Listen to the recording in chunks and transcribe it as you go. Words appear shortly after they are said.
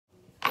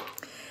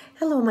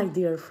Hello, my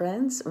dear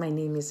friends. My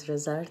name is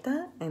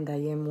Rezarta, and I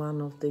am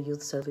one of the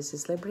Youth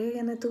Services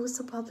Librarian at the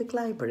Worcester Public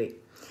Library.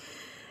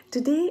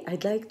 Today,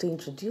 I'd like to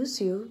introduce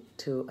you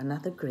to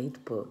another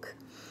great book,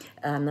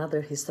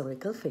 another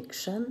historical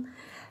fiction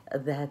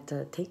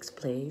that takes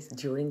place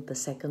during the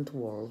Second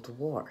World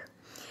War.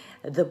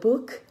 The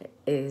book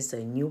is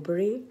a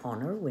Newbery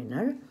Honor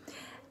winner.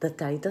 The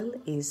title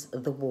is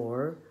The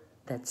War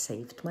That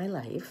Saved My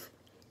Life,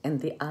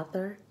 and the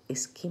author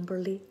is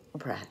Kimberly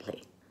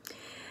Bradley.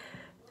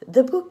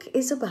 The book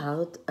is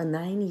about a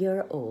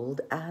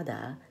 9-year-old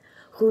Ada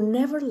who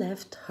never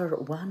left her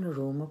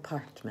one-room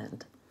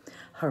apartment.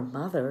 Her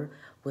mother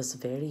was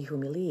very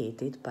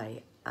humiliated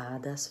by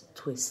Ada's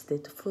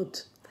twisted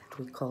foot, that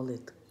we call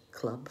it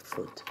club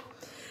foot.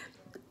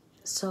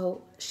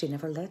 So she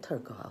never let her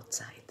go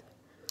outside.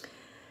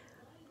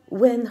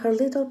 When her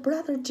little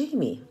brother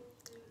Jamie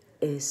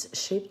is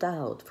shipped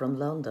out from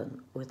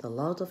London with a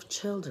lot of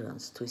children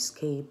to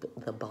escape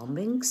the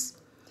bombings,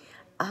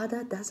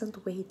 Ada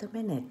doesn't wait a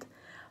minute,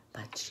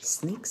 but she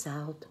sneaks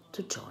out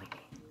to join.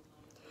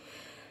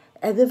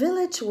 At the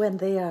village, when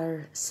they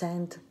are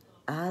sent,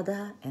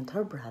 Ada and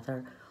her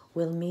brother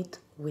will meet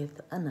with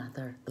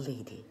another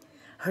lady.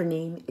 Her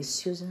name is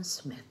Susan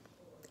Smith.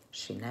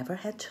 She never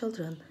had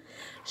children.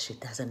 She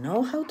doesn't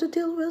know how to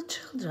deal with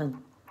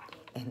children.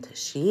 And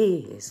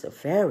she is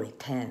very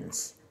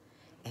tense.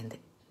 And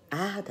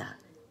Ada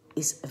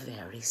is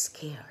very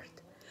scared.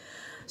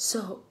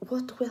 So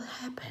what will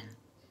happen?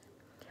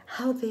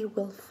 How they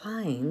will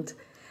find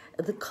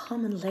the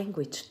common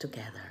language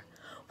together,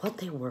 what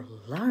they will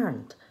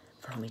learn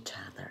from each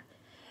other,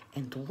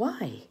 and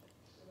why.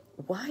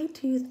 Why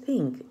do you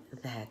think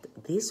that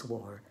this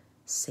war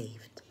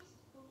saved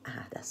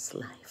Ada's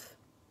life?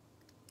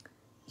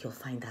 You'll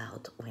find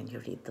out when you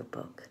read the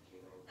book.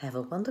 Have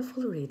a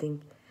wonderful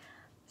reading,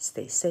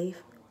 stay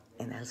safe,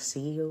 and I'll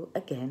see you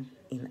again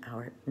in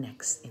our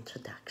next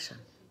introduction.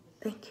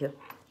 Thank you.